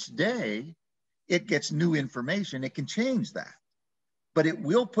 Now, each day it gets new information. It can change that, but it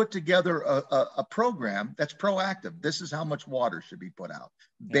will put together a program that's proactive. This is how much water should be put out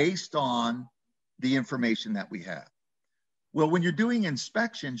based on the information that we have. Well, when you're doing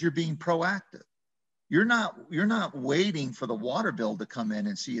inspections, you're being proactive. You're not waiting for the water bill to come in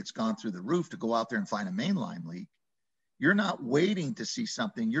and see it's gone through the roof to go out there and find a mainline leak. You're not waiting to see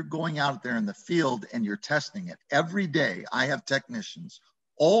something. You're going out there in the field and you're testing it. Every day, I have technicians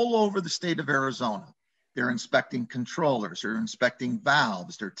all over the state of Arizona. They're inspecting controllers, they're inspecting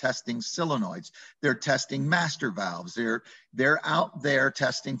valves, they're testing solenoids, they're testing master valves, they're out there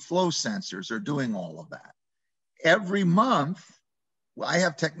testing flow sensors, they're doing all of that. Every month, I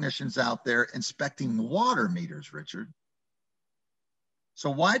have technicians out there inspecting water meters, Richard.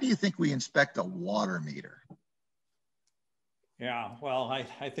 So why do you think we inspect a water meter? Yeah, well,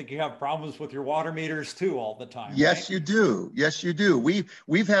 I think you have problems with your water meters too all the time. Yes, right? you do. Yes, you do.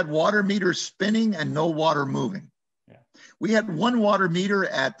 We've had water meters spinning and no water moving. Yeah. We had one water meter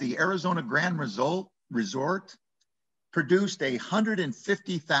at the Arizona Grand Resort produced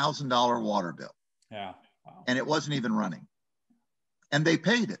 $150,000 water bill. Yeah. Wow. And it wasn't even running. And they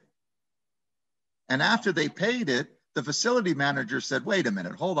paid it. And after they paid it, the facility manager said, wait a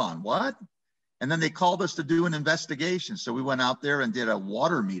minute, hold on, what? And then they called us to do an investigation. So we went out there and did a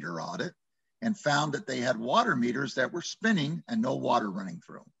water meter audit and found that they had water meters that were spinning and no water running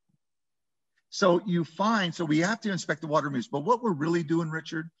through. So so we have to inspect the water meters. But what we're really doing,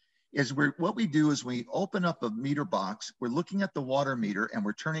 Richard, is what we do is we open up a meter box, we're looking at the water meter and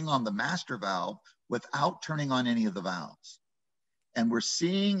we're turning on the master valve without turning on any of the valves. And we're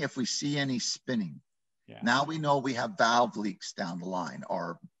seeing if we see any spinning. Yeah. Now we know we have valve leaks down the line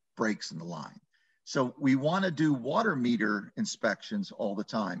or breaks in the line. So we want to do water meter inspections all the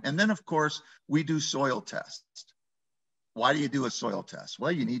time. And then of course, we do soil tests. Why do you do a soil test?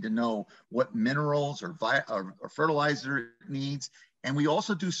 Well, you need to know what minerals or fertilizer it needs. And we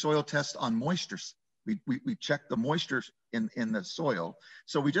also do soil tests on moisture. We check the moisture in the soil.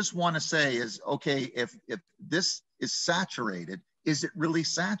 So we just want to say is, okay, if this is saturated, is it really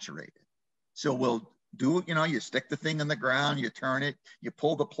saturated? So we'll do, you know, you stick the thing in the ground, you turn it, you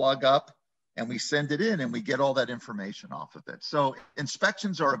pull the plug up, and we send it in and we get all that information off of it. So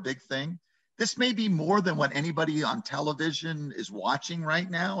inspections are a big thing. This may be more than what anybody on television is watching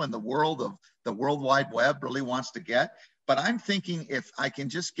right now, and the world of the World Wide Web really wants to get. But I'm thinking if I can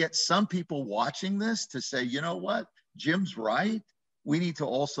just get some people watching this to say, you know what, Jim's right. We need to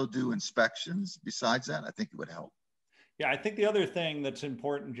also do inspections. Besides that, I think it would help. Yeah, I think the other thing that's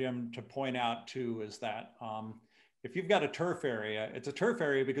important, Jim, to point out too is that if you've got a turf area, it's a turf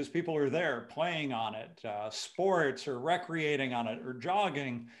area because people are there playing on it, sports or recreating on it or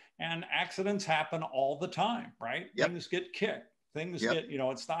jogging, and accidents happen all the time, right? Yep. Things get kicked, things Yep. get, you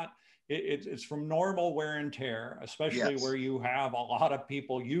know, it's from normal wear and tear, especially Yes. where you have a lot of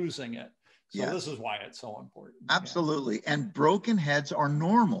people using it. So Yes. this is why it's so important. Absolutely. Yeah. And broken heads are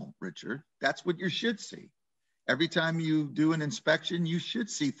normal, Richard. That's what you should see. Every time you do an inspection, you should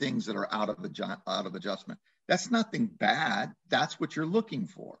see things that are out of adjustment. That's nothing bad. That's what you're looking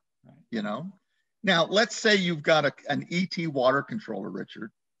for, right. You know? Now, let's say you've got an ET water controller,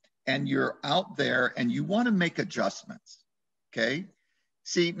 Richard, and you're out there and you want to make adjustments, okay?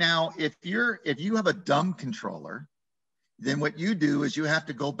 See, now, if you have a dumb controller, then what you do is you have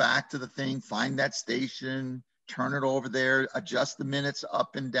to go back to the thing, find that station, turn it over there, adjust the minutes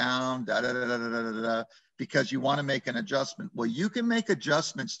up and down, because you want to make an adjustment. Well, you can make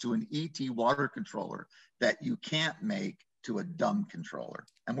adjustments to an ET water controller that you can't make to a dumb controller.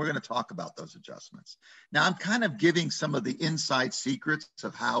 And we're going to talk about those adjustments. Now, I'm kind of giving some of the inside secrets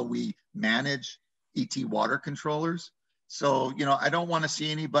of how we manage ET water controllers. So, you know, I don't want to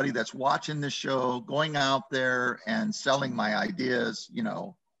see anybody that's watching this show going out there and selling my ideas, you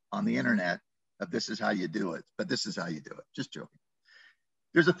know, on the internet of this is how you do it, but this is how you do it. Just joking.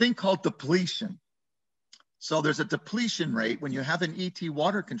 There's a thing called depletion. So there's a depletion rate when you have an ET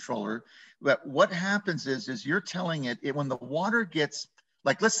water controller. But what happens is you're telling it when the water gets,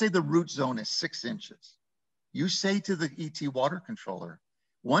 like, let's say the root zone is 6 inches. You say to the ET water controller,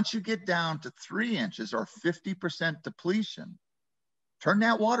 once you get down to 3 inches or 50% depletion, turn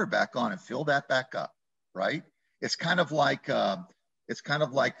that water back on and fill that back up, right? It's kind of like this.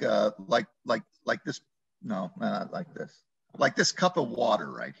 No, not like this. Like this cup of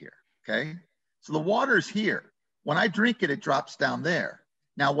water right here. Okay, so the water's here. When I drink it, it drops down there.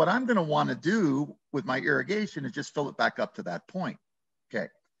 Now, what I'm going to want to do with my irrigation is just fill it back up to that point. Okay.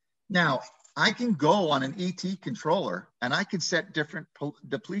 Now, I can go on an ET controller and I can set different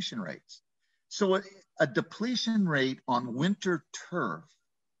depletion rates. So a depletion rate on winter turf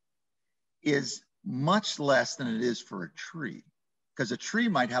is much less than it is for a tree, because a tree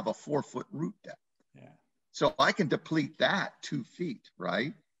might have a 4-foot root depth. Yeah. So I can deplete that 2 feet,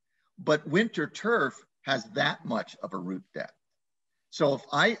 right? But winter turf has that much of a root depth. So if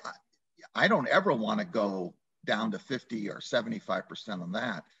I don't ever want to go down to 50 or 75% on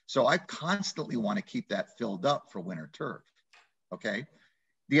that. So I constantly want to keep that filled up for winter turf, okay?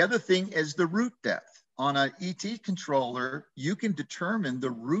 The other thing is the root depth. On an ET controller, you can determine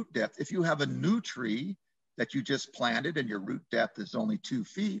the root depth. If you have a new tree that you just planted and your root depth is only 2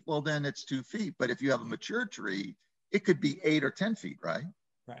 feet, well, then it's 2 feet. But if you have a mature tree, it could be 8 or 10 feet, right?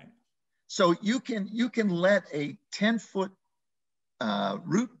 Right. So you can let a 10-foot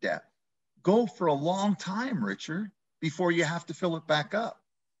root depth go for a long time, Richard, before you have to fill it back up.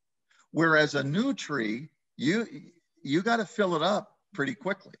 Whereas a new tree, you got to fill it up pretty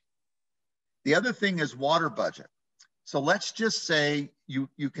quickly. The other thing is water budget. So let's just say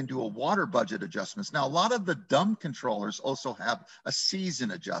you can do a water budget adjustments. Now, a lot of the dumb controllers also have a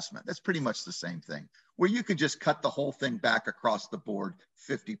season adjustment. That's pretty much the same thing, where you can just cut the whole thing back across the board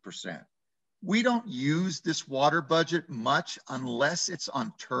 50%. We don't use this water budget much unless it's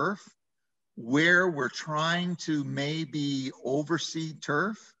on turf, where we're trying to maybe overseed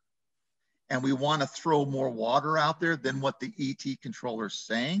turf and we want to throw more water out there than what the ET controller is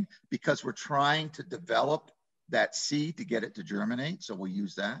saying, because we're trying to develop that seed to get it to germinate. So we'll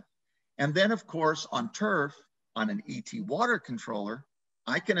use that. And then of course on turf, on an ET water controller,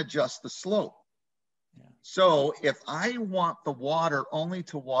 I can adjust the slope. Yeah. So if I want the water only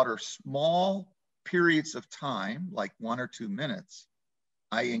to water small periods of time, like 1 or 2 minutes,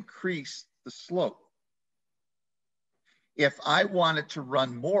 I increase the slope. If I want it to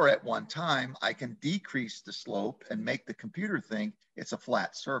run more at one time, I can decrease the slope and make the computer think it's a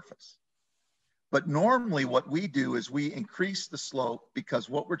flat surface. But normally what we do is we increase the slope because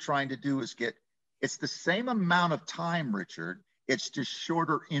what we're trying to do is it's the same amount of time, Richard, it's just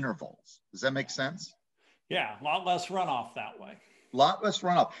shorter intervals. Does that make sense? Yeah, a lot less runoff that way. A lot less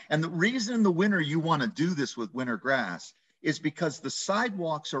runoff. And the reason in the winter you want to do this with winter grass is because the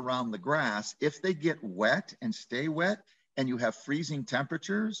sidewalks around the grass, if they get wet and stay wet and you have freezing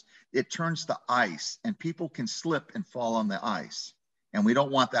temperatures, it turns to ice and people can slip and fall on the ice. And we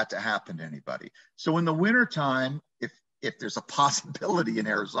don't want that to happen to anybody. So in the wintertime, if there's a possibility in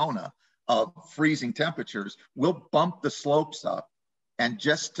Arizona of freezing temperatures, we'll bump the slopes up and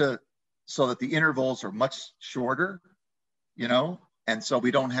so that the intervals are much shorter, you know, and so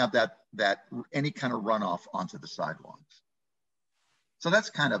we don't have that any kind of runoff onto the sidewalks. So that's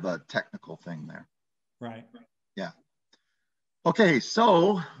kind of a technical thing there. Right. Yeah. Okay,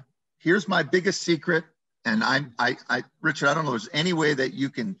 so here's my biggest secret. And Richard, I don't know if there's any way that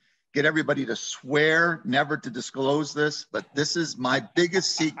you can get everybody to swear never to disclose this, but this is my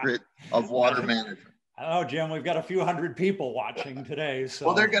biggest secret of water management. I don't know, Jim, we've got a few hundred people watching today. So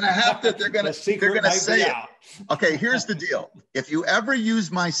well, they're going to have to, they're going to say it. Okay, here's the deal. If you ever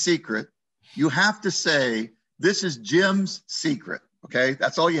use my secret, you have to say, this is Jim's secret. Okay,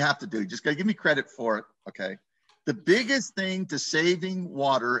 that's all you have to do. Just got to give me credit for it. Okay. The biggest thing to saving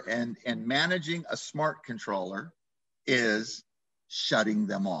water and managing a smart controller is shutting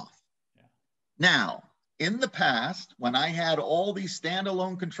them off. Yeah. Now, in the past, when I had all these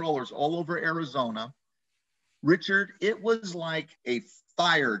standalone controllers all over Arizona, Richard, it was like a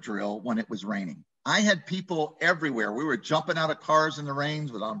fire drill when it was raining. I had people everywhere. We were jumping out of cars in the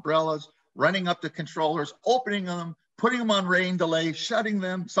rains with umbrellas, running up to controllers, opening them, putting them on rain delay, shutting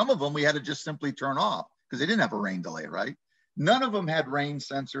them. Some of them we had to just simply turn off because they didn't have a rain delay, right? None of them had rain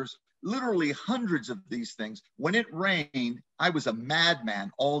sensors, literally hundreds of these things. When it rained, I was a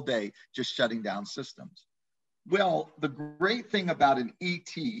madman all day just shutting down systems. Well, the great thing about an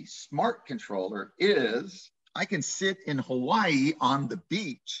ET smart controller is I can sit in Hawaii on the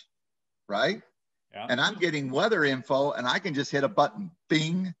beach, right? Yeah. And I'm getting weather info and I can just hit a button,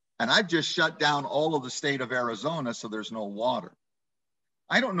 bing, and I've just shut down all of the state of Arizona so there's no water.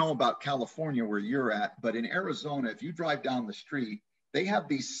 I don't know about California where you're at, but in Arizona, if you drive down the street, they have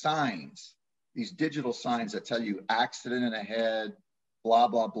these signs, these digital signs that tell you accident ahead, blah,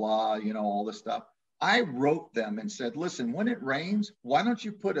 blah, blah, you know, all this stuff. I wrote them and said, listen, when it rains, why don't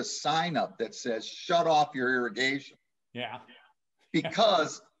you put a sign up that says, shut off your irrigation? Yeah.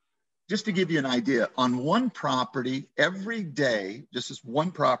 Because just to give you an idea, on one property every day, this is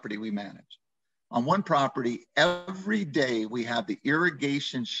one property we manage. On one property, every day we have the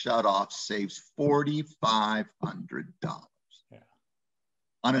irrigation shutoff saves $4,500. Yeah.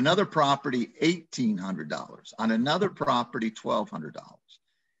 On another property, $1,800. On another property, $1,200.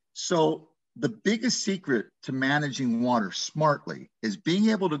 So the biggest secret to managing water smartly is being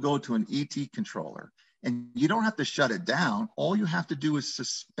able to go to an ET controller and you don't have to shut it down. All you have to do is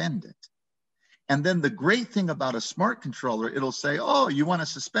suspend it. And then the great thing about a smart controller, it'll say, oh, you want to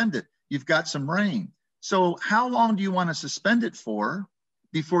suspend it. You've got some rain. So how long do you want to suspend it for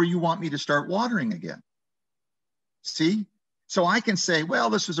before you want me to start watering again? See? So I can say, well,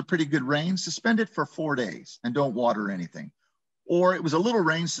 this was a pretty good rain. Suspend it for 4 days and don't water anything. Or it was a little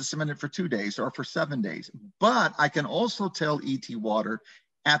rain, suspend it for 2 days or for 7 days. But I can also tell ET Water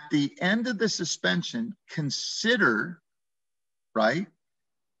at the end of the suspension, consider, right,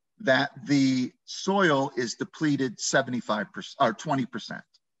 that the soil is depleted 75% or 20%.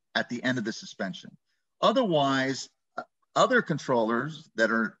 At the end of the suspension. Otherwise, other controllers that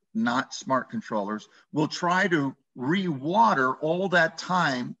are not smart controllers will try to re-water all that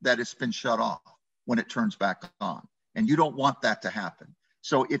time that it's been shut off when it turns back on. And you don't want that to happen.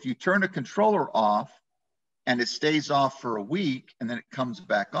 So if you turn a controller off and it stays off for a week and then it comes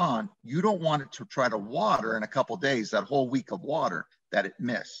back on, you don't want it to try to water in a couple of days, that whole week of water that it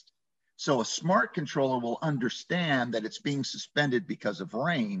missed. So a smart controller will understand that it's being suspended because of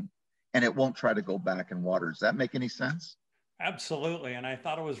rain and it won't try to go back and water. Does that make any sense? Absolutely. And I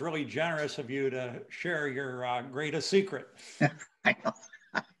thought it was really generous of you to share your greatest secret. I know.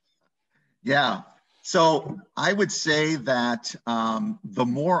 Yeah. So I would say that the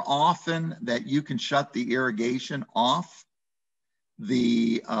more often that you can shut the irrigation off,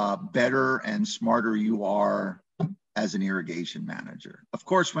 the better and smarter you are as an irrigation manager. Of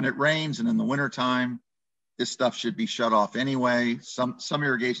course, when it rains and in the wintertime, this stuff should be shut off anyway. Some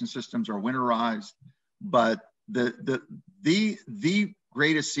irrigation systems are winterized, but the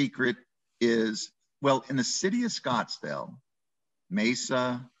greatest secret is Well, in the city of Scottsdale,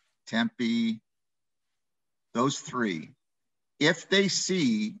 Mesa, Tempe, those three, if they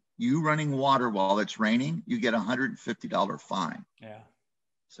see you running water while it's raining, you get a $150 fine. Yeah.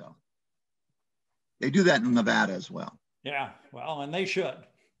 So they do that in Nevada as well. Yeah. Well, and they should.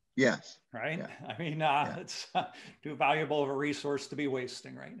 Yes. Right. Yeah. I mean, it's too valuable of a resource to be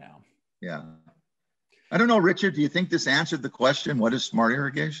wasting right now. Yeah. I don't know, Richard, do you think this answered the question, what is smart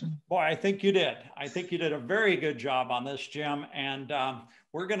irrigation? Boy, I think you did. I think you did a very good job on this, Jim. And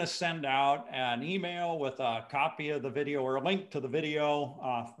we're going to send out an email with a copy of the video or a link to the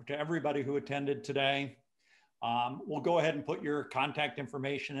video to everybody who attended today. We'll go ahead and put your contact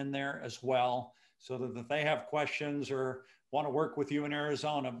information in there as well, so that if they have questions or want to work with you in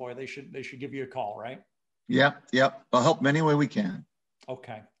Arizona, boy, they should give you a call, right? Yep. I'll help them any way we can.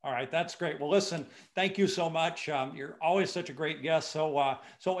 Okay. All right. That's great. Well, listen, thank you so much. You're always such a great guest.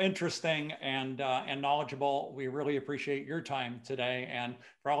 So interesting and knowledgeable. We really appreciate your time today. And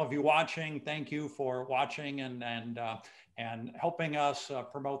for all of you watching, thank you for watching and helping us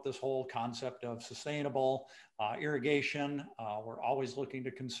promote this whole concept of sustainable irrigation. We're always looking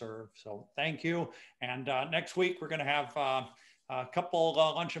to conserve. So thank you. And next week, we're going to have a couple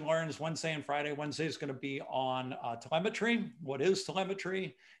lunch and learns Wednesday and Friday. Wednesday is going to be on telemetry. What is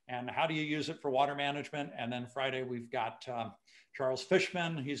telemetry and how do you use it for water management? And then Friday, we've got Charles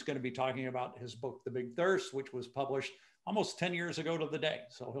Fishman. He's going to be talking about his book, The Big Thirst, which was published almost 10 years ago to the day.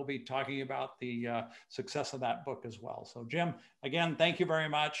 So he'll be talking about the success of that book as well. So Jim, again, thank you very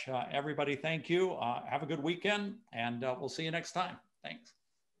much. Everybody, thank you. Have a good weekend, and we'll see you next time. Thanks.